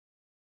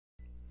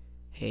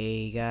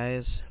Hey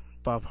guys,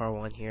 Bob Part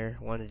 1 here.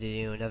 Wanted to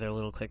do another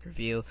little quick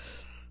review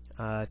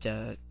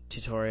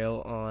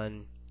tutorial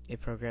on a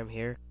program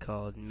here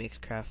called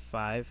Mixcraft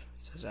 5.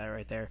 It says that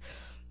right there.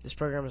 This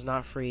program is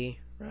not free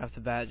right off the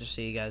bat, just so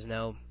you guys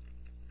know.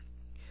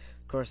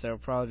 Of course, there will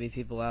probably be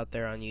people out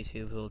there on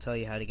YouTube who will tell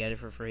you how to get it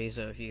for free,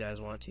 so if you guys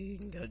want to, you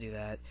can go do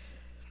that.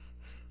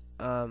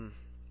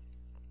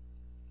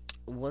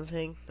 One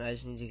thing I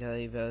just need to tell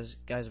you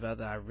guys about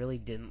that I really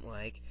didn't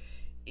like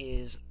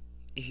is,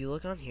 if you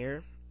look on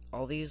here,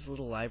 all these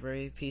little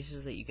library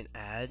pieces that you can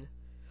add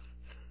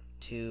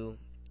to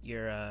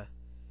your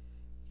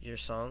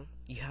song,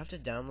 you have to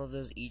download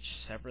those each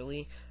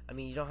separately. I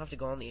mean, you don't have to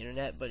go on the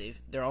internet, but if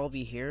they'll all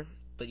be here,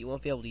 but you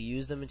won't be able to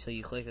use them until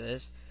you click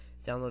this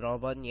download all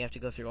button. You have to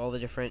go through all the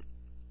different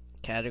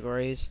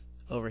categories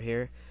over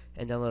here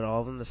and download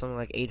all of them. There's something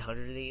like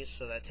 800 of these,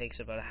 so that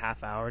takes about a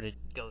half hour to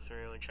go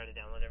through and try to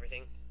download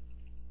everything.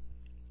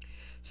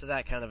 So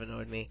that kind of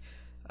annoyed me.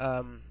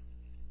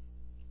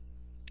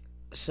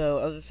 So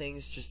other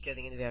things, just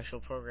getting into the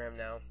actual program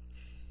now,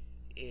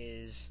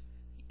 is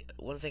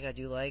one thing I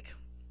do like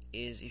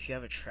is if you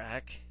have a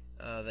track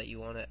that you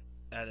want to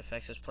add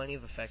effects, there's plenty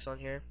of effects on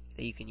here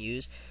that you can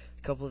use.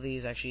 A couple of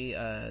these actually,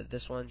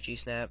 this one,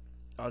 G-Snap,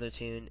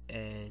 Auto-Tune,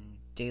 and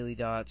Daily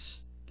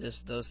Dots,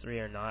 those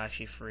three are not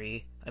actually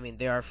free. I mean,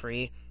 they are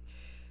free.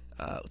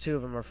 Two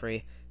of them are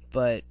free,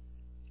 but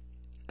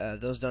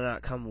those do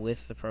not come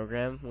with the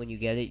program. When you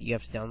get it, you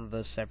have to download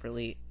those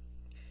separately.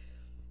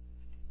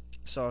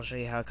 So I'll show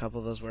you how a couple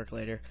of those work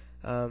later.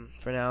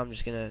 For now, I'm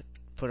just going to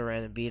put a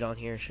random beat on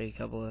here, show you a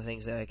couple of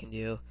things that I can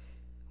do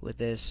with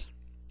this.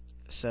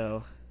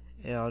 So,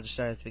 yeah, I'll just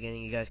start at the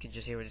beginning. You guys can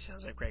just hear what it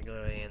sounds like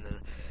regularly, and then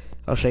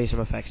I'll show you some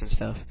effects and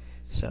stuff.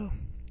 So,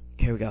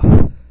 here we go.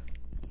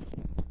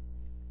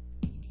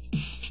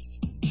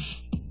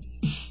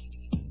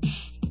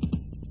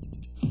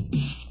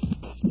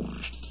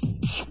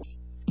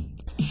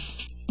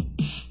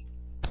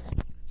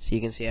 So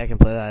you can see I can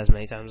play that as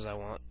many times as I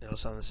want. It'll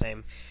sound the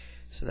same.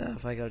 So now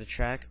if I go to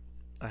track,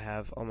 I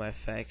have all my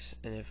effects,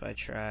 and if I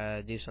try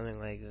to do something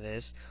like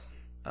this,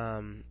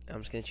 I'm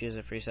just going to choose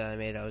a preset I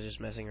made. I was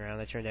just messing around.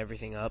 I turned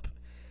everything up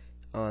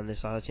on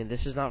this Auto-Tune.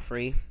 This is not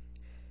free.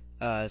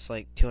 It's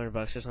like $200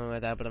 or something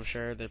like that, but I'm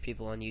sure there are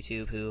people on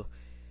YouTube who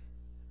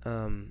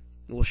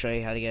will show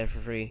you how to get it for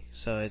free,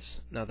 so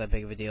it's not that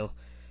big of a deal.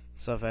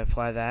 So if I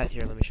apply that,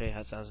 here, let me show you how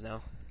it sounds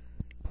now.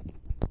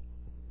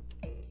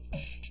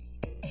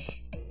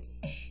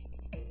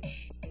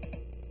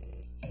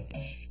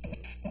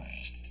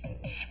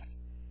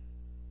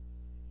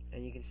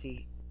 And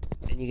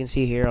you can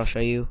see here, I'll show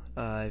you,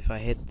 if I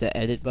hit the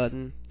edit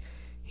button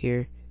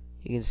here,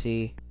 you can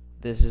see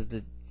this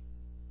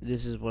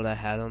is what I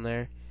had on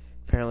there.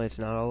 Apparently it's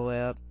not all the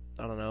way up,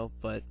 I don't know,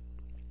 but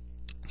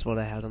it's what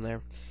I had on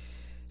there.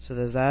 So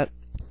there's that,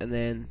 and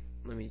then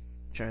let me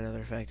try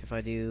another effect. If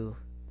I do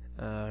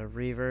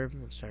reverb,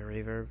 let's try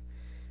reverb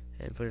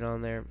and put it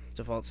on there.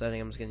 Default setting,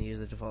 I'm just going to use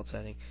the default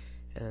setting,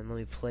 and then let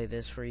me play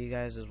this for you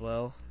guys as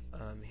well.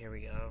 Here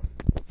we go.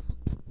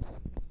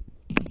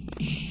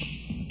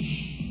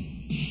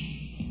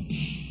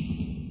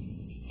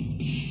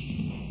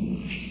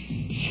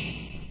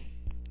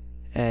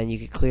 And you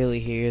can clearly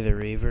hear the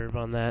reverb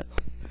on that.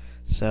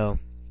 So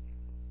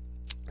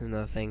there's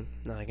another thing.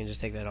 Now I can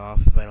just take that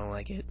off if I don't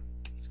like it.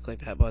 Just click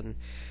that button.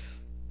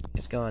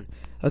 It's gone.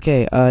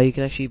 Okay, you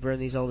can actually burn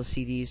these all to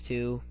CDs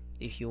too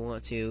if you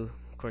want to.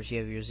 Of course, you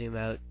have your zoom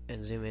out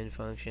and zoom in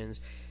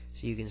functions,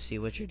 so you can see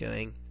what you're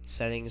doing.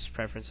 Settings,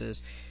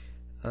 preferences,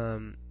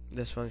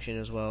 this function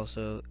as well.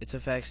 So it's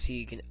effects, so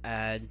you can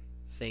add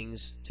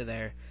things to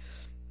there.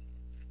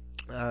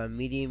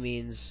 Media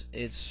means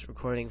it's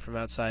recording from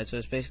outside, so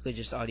it's basically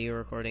just audio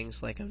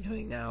recordings like I'm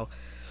doing now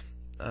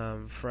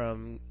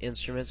from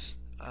instruments.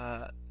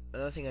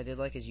 Another thing I did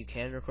like is you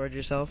can record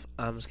yourself.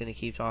 I'm just going to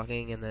keep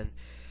talking, and then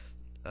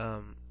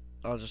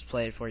I'll just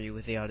play it for you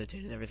with the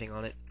Auto-Tune and everything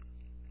on it.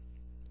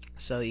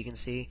 So you can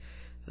see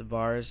the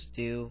bars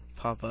do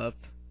pop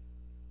up,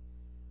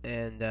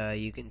 and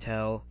you can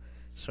tell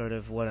sort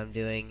of what I'm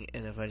doing.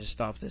 And if I just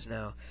stop this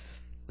now,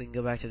 we can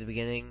go back to the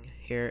beginning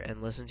here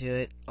and listen to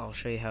it. I'll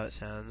show you how it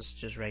sounds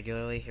just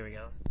regularly. Here we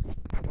go.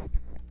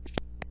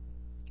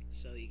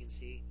 So you can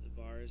see the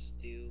bars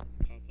do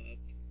pop up,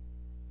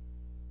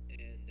 and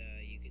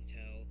you can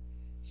tell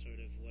sort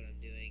of what I'm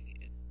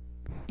doing.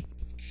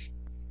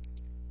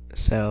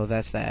 So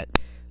that's that.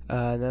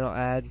 And then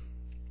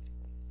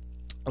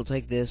I'll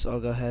take this, I'll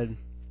go ahead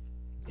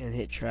and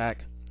hit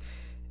track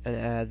and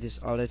add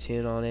this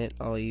Auto-Tune on it.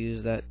 I'll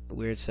use that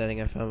weird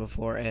setting I found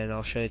before, and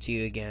I'll show it to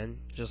you again,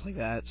 just like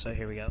that. So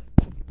here we go.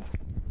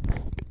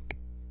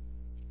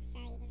 So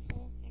you can see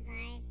the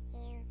bars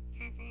do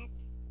pop up,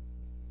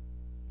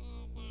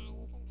 and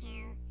you can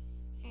tell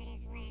sort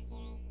of what I'm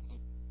doing.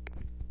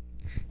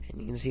 And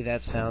you can see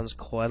that sounds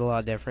quite a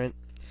lot different.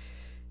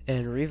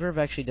 And reverb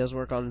actually does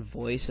work on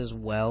voice as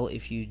well.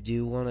 If you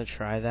do want to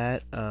try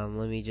that,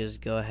 let me just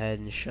go ahead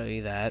and show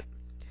you that.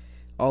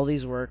 All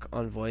these work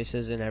on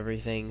voices and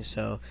everything,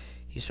 so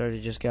you sort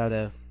of just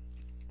gotta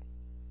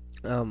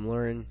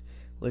learn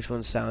which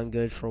ones sound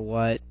good for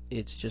what.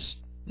 It's just,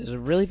 there's a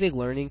really big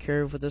learning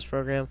curve with this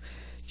program,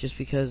 just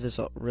because it's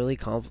really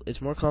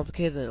it's more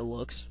complicated than it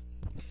looks.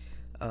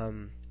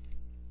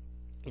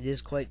 It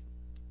is quite,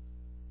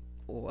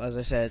 well, as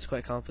I said, it's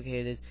quite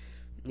complicated.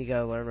 You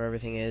gotta learn where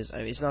everything is. I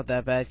mean, it's not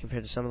that bad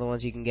compared to some of the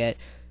ones you can get,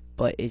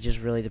 but it just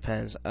really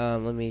depends. Let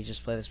me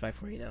just play this back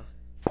for you now.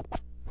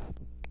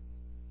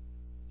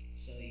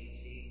 So you can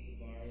see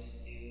the bars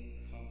do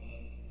pop up,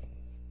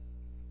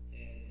 and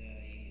you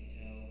can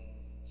tell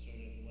sort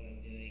of what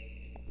I'm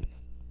doing.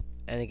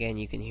 And again,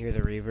 you can hear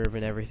the reverb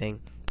and everything.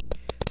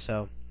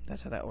 So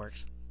that's how that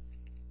works.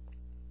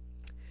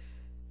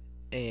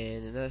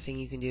 And another thing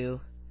you can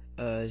do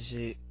is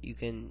you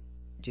can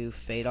do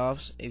fade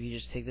offs. If you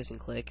just take this and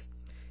click,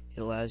 it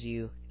allows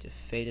you to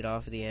fade it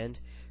off at the end.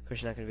 Of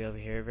course, you're not going to be able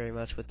to hear it very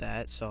much with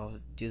that, so I'll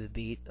do the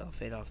beat. I'll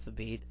fade off the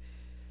beat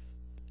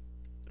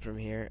from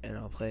here, and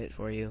I'll play it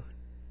for you.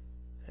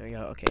 There we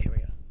go. Okay, here we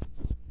go.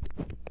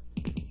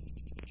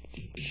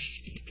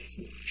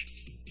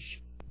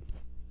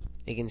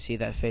 You can see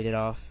that faded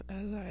off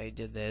as I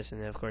did this,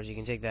 and then of course you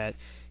can take that,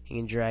 you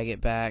can drag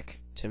it back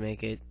to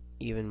make it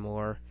even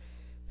more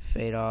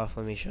fade off.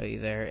 Let me show you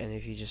there, and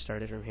if you just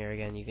start it from here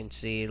again, you can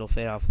see it'll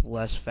fade off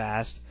less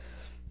fast,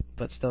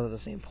 but still at the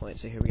same point.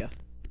 So here we go.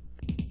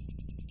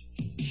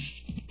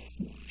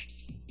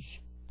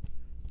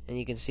 And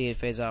you can see it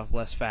fades off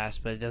less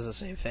fast, but it does the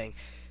same thing.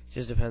 It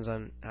just depends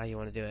on how you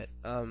want to do it.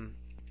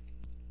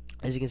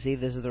 As you can see,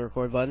 this is the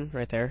record button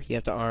right there. You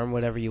have to arm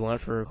whatever you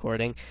want for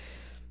recording.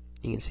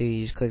 You can see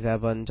you just click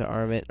that button to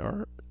arm it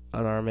or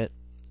unarm it.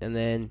 And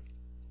then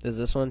there's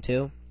this one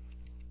too,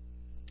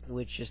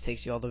 which just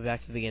takes you all the way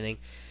back to the beginning.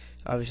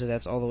 Obviously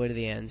that's all the way to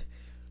the end.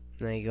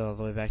 And then you go all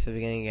the way back to the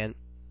beginning again.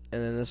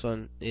 And then this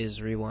one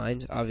is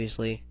rewind.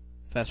 Obviously,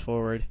 fast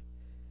forward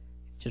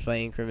just by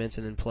increments,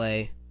 and then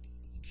play,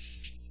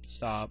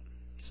 stop,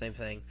 same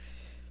thing.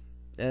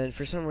 And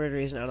for some weird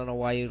reason, I don't know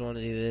why you'd want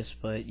to do this,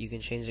 but you can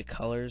change the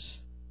colors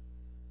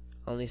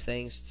on these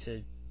things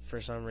to,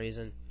 for some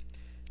reason,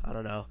 I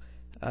don't know.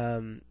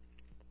 And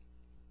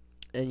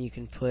you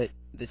can put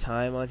the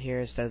time on here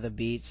instead of the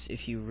beats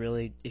if you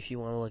want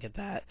to look at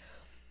that.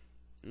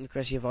 And of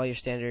course, you have all your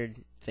standard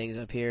things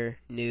up here: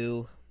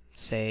 new,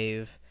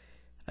 save.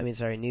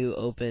 New,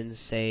 open,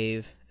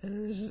 save, and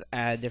then this is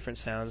add different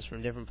sounds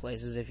from different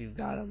places if you've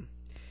got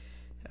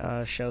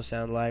them. Show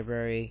sound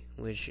library,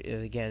 which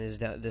again is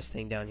this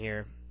thing down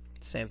here,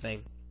 same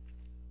thing.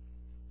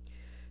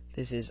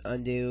 This is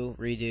undo,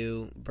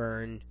 redo,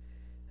 burn,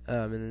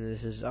 and then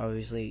this is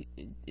obviously,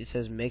 it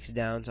says mix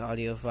down to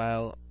audio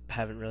file.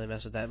 Haven't really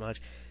messed with that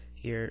much.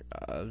 Here,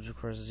 of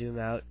course, zoom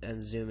out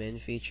and zoom in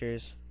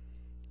features,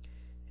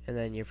 and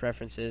then your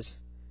preferences,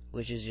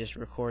 which is just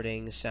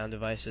recording, sound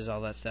devices,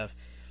 all that stuff.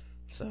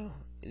 So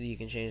you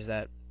can change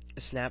that.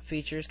 The snap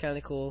feature is kind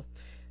of cool.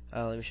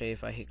 Let me show you.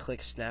 If I hit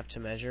click snap to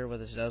measure, what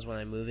this does when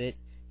I move it,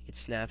 it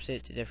snaps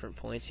it to different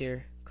points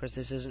here. Of course,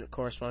 this isn't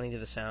corresponding to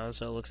the sound,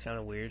 so it looks kind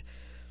of weird.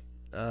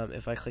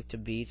 If I click to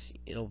beats,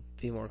 it'll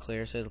be more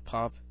clear, so it'll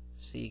pop.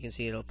 So you can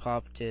see it'll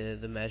pop to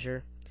the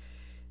measure.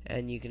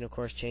 And you can, of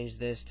course, change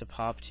this to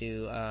pop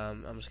to,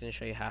 I'm just going to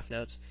show you half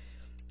notes.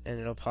 And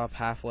it'll pop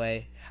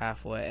halfway,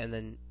 and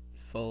then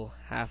full,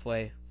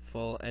 halfway,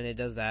 full, and it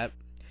does that.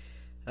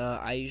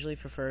 I usually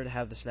prefer to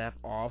have the snap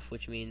off,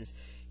 which means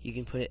you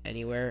can put it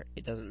anywhere.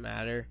 It doesn't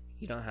matter.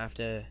 You don't have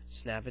to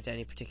snap it to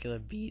any particular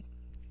beat.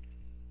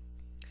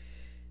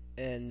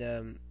 And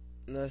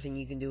another thing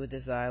you can do with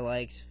this that I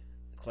liked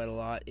quite a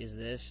lot is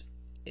this.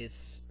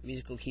 It's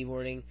musical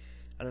keyboarding.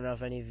 I don't know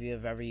if any of you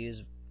have ever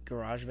used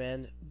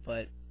GarageBand,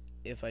 but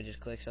if I just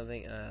click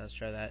something, let's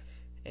try that,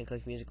 and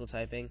click musical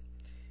typing,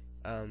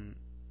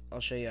 I'll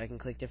show you. I can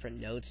click different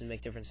notes and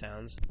make different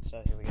sounds.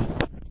 So here we go.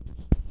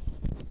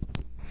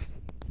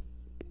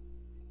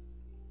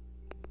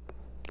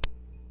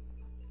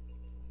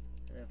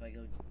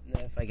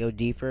 And if I go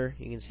deeper,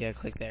 you can see I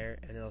click there,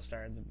 and it'll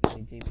start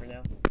really deeper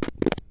now.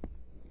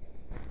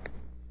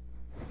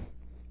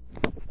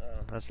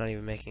 Oh, that's not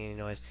even making any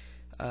noise.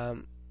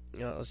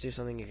 Let's do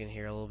something you can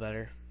hear a little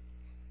better,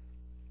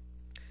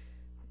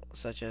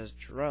 such as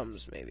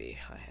drums, maybe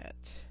hi-hat,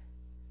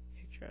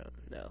 kick drum.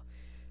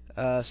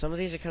 No. Some of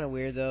these are kind of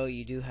weird though.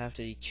 You do have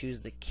to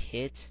choose the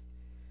kit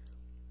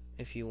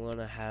if you want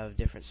to have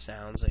different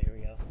sounds. So here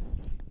we go.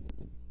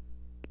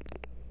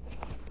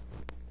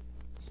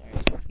 Sorry,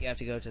 you have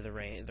to go to the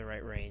right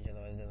range,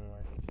 otherwise it doesn't work.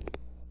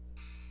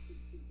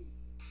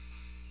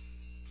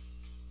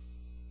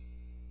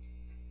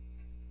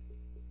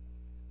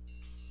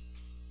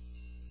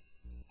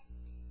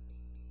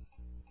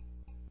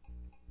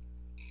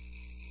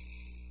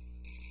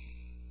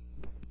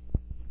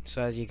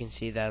 So as you can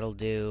see, that'll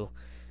do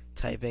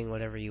typing,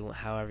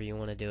 however you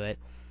want to do it.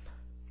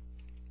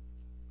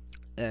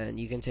 And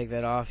you can take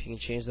that off. You can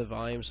change the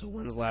volume so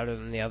one's louder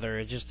than the other.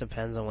 It just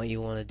depends on what you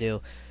want to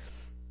do.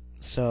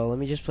 So let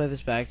me just play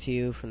this back to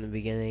you from the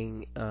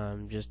beginning,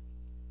 just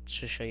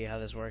to show you how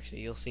this works.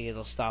 You'll see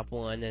it'll stop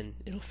one and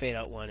it'll fade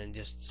out one and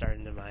just start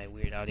into my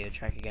weird audio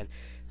track again.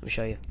 Let me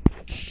show you.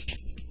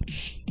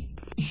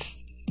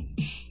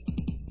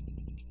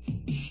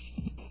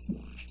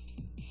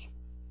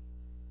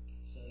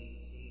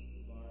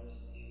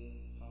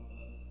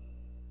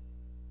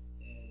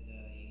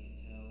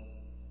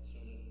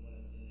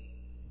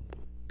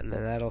 and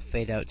then that'll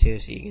fade out too,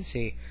 so you can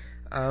see.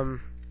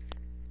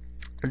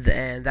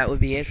 Then that would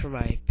be it for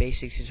my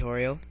basic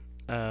tutorial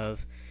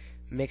of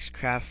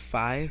Mixcraft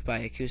 5 by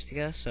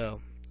Acoustica.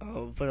 So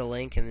I'll put a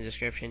link in the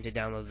description to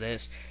download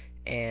this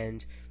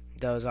and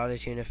those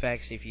auto-tune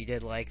effects. If you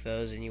did like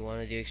those and you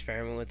want to do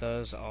experiment with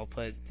those, I'll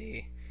put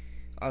the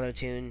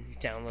auto-tune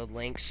download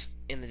links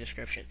in the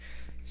description.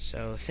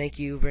 So thank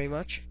you very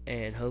much,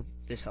 and hope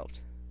this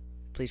helped.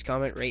 Please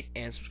comment, rate,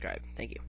 and subscribe. Thank you.